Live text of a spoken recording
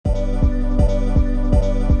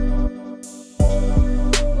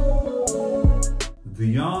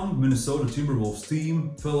Minnesota Timberwolves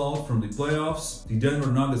team fell out from the playoffs, the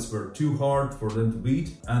Denver Nuggets were too hard for them to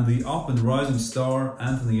beat, and the up and rising star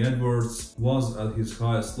Anthony Edwards was at his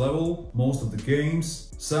highest level most of the games.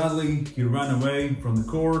 Sadly, he ran away from the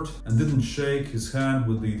court and didn't shake his hand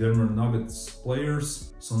with the Denver Nuggets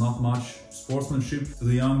players, so not much sportsmanship to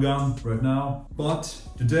the young gun right now. But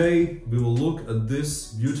today we will look at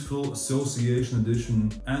this beautiful Association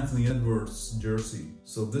Edition Anthony Edwards jersey.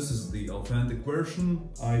 So this is the authentic version.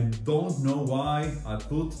 I don't know why I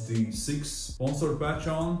put the 6 sponsor patch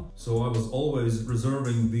on, so I was always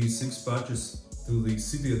reserving these 6 patches to the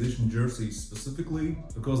City Edition jerseys specifically,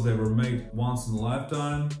 because they were made once in a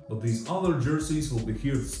lifetime, but these other jerseys will be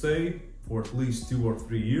here to stay for at least 2 or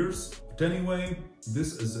 3 years. But anyway,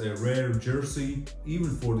 this is a rare jersey, even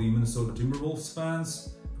for the Minnesota Timberwolves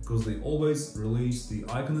fans, because they always release the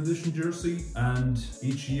Icon Edition jersey, and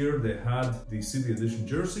each year they had the City Edition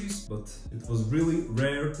jerseys, but it was really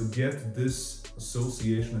rare to get this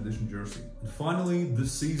Association Edition jersey. And finally,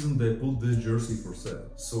 this season they put this jersey for sale.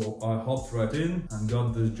 So I hopped right in and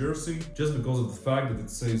got this jersey, just because of the fact that it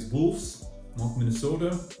says Wolves, not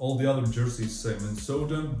Minnesota. All the other jerseys say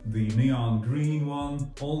Minnesota. The neon green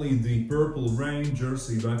one, only the Purple Rain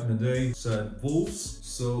jersey back in the day said Wolves.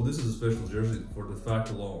 So this is a special jersey for the fact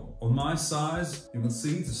alone. On my size, you can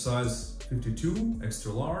see it's a size 52,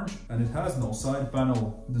 extra large, and it has no side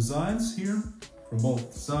panel designs here. From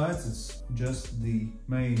both sides, it's just the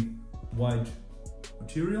main white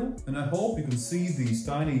material. And I hope you can see these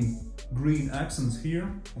tiny green accents here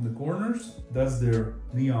on the corners. That's their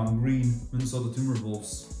neon green Minnesota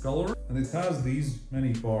Timberwolves color. And it has these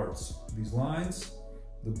many parts, these lines,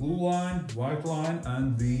 the blue line, white line,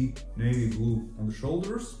 and the navy blue on the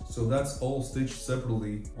shoulders. So that's all stitched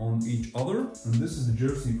separately on each other. And this is the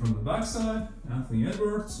jersey from the backside, Anthony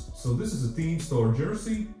Edwards. So this is a team store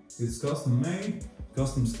jersey. It's custom made,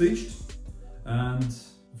 custom stitched, and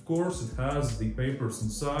of course it has the papers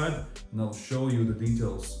inside, and I'll show you the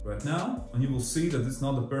details right now. And you will see that it's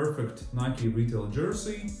not a perfect Nike retail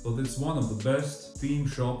jersey, but it's one of the best team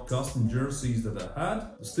shop custom jerseys that I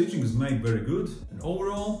had. The stitching is made very good, and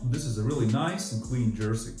overall this is a really nice and clean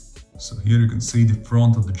jersey. So here you can see the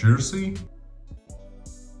front of the jersey.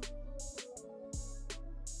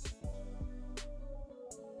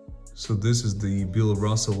 So this is the Bill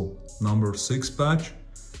Russell number 6 patch,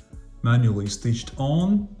 manually stitched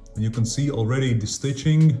on, and you can see already the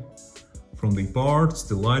stitching from the parts,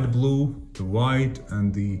 the light blue, the white,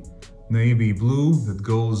 and the navy blue that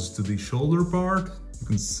goes to the shoulder part. You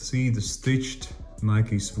can see the stitched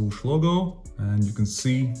Nike swoosh logo, and you can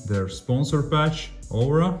see their sponsor patch,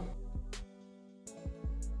 Aura.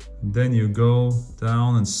 And then you go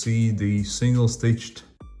down and see the single stitched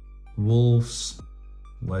Wolves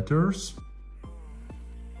letters,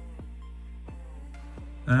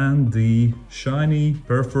 and the shiny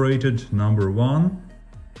perforated number 1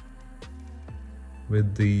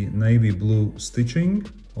 with the navy blue stitching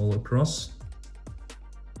all across.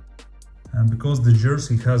 And because the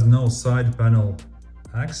jersey has no side panel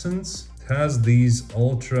accents, it has these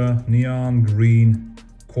ultra neon green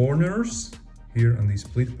corners here on these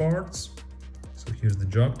split parts. So here's the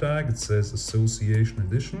jog tag, it says Association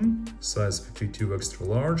Edition, size 52 extra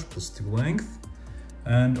large plus 2 length.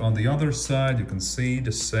 And on the other side you can see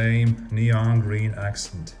the same neon green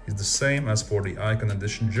accent. It's the same as for the Icon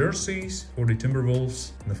Edition jerseys for the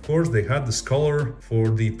Timberwolves. And of course they had this color for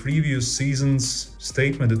the previous season's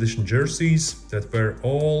Statement Edition jerseys that were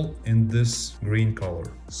all in this green color.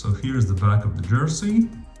 So here's the back of the jersey.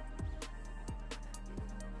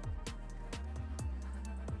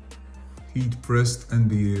 Heat pressed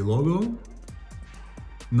NBA logo.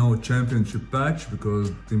 No championship patch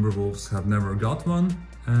because Timberwolves have never got one.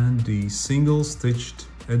 And the single stitched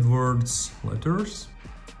Edwards letters.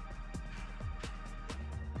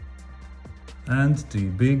 And the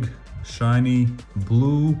big shiny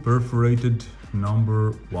blue perforated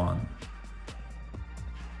number 1.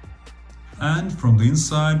 And from the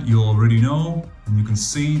inside you already know, and you can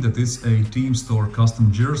see that it's a Team Store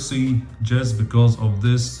custom jersey just because of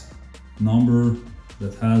this number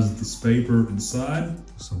that has this paper inside.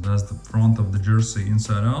 So that's the front of the jersey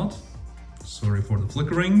inside out. Sorry for the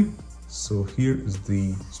flickering. So here is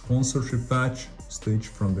the sponsorship patch stitched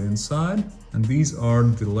from the inside. And these are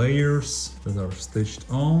the layers that are stitched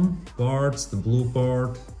on. Parts, the blue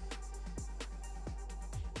part,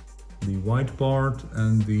 the white part,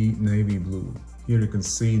 and the navy blue. Here you can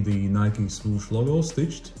see the Nike swoosh logo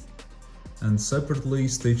stitched. And separately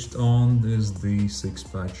stitched on is the 6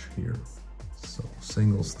 patch here. So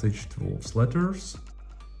single stitched Wolves letters.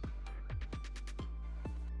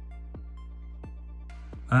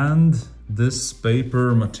 And this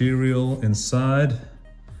paper material inside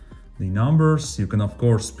the numbers. You can of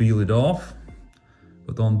course peel it off,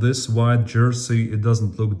 but on this white jersey it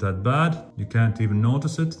doesn't look that bad. You can't even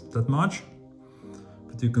notice it that much,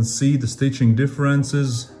 but you can see the stitching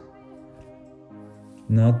differences.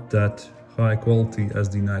 Not that high quality as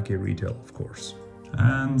the Nike retail, of course.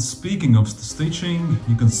 And speaking of the stitching,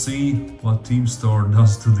 you can see what Team Store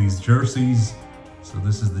does to these jerseys. So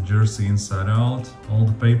this is the jersey inside out, all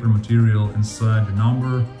the paper material inside the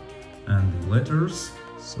number and the letters.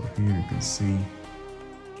 So here you can see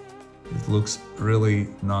it looks really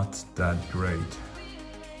not that great.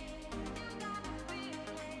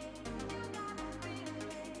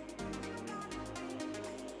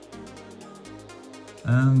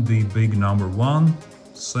 And the big number 1,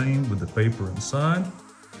 same with the paper inside.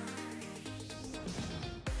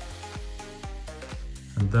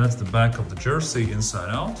 And that's the back of the jersey inside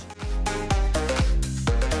out.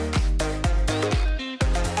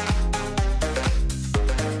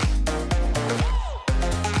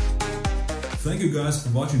 Thank you guys for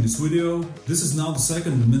watching this video. This is now the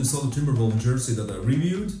second Minnesota Timberwolves jersey that I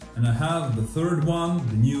reviewed, and I have the third one,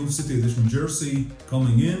 the new City Edition jersey,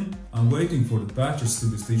 coming in. I'm waiting for the patches to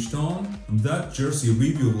be stitched on, and that jersey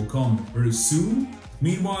review will come very soon.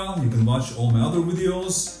 Meanwhile, you can watch all my other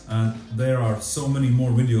videos, and there are so many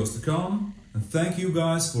more videos to come. And thank you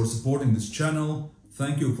guys for supporting this channel.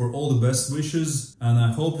 Thank you for all the best wishes, and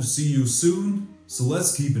I hope to see you soon. So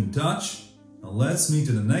let's keep in touch. Now let's meet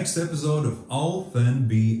in the next episode of All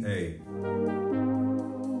NBA.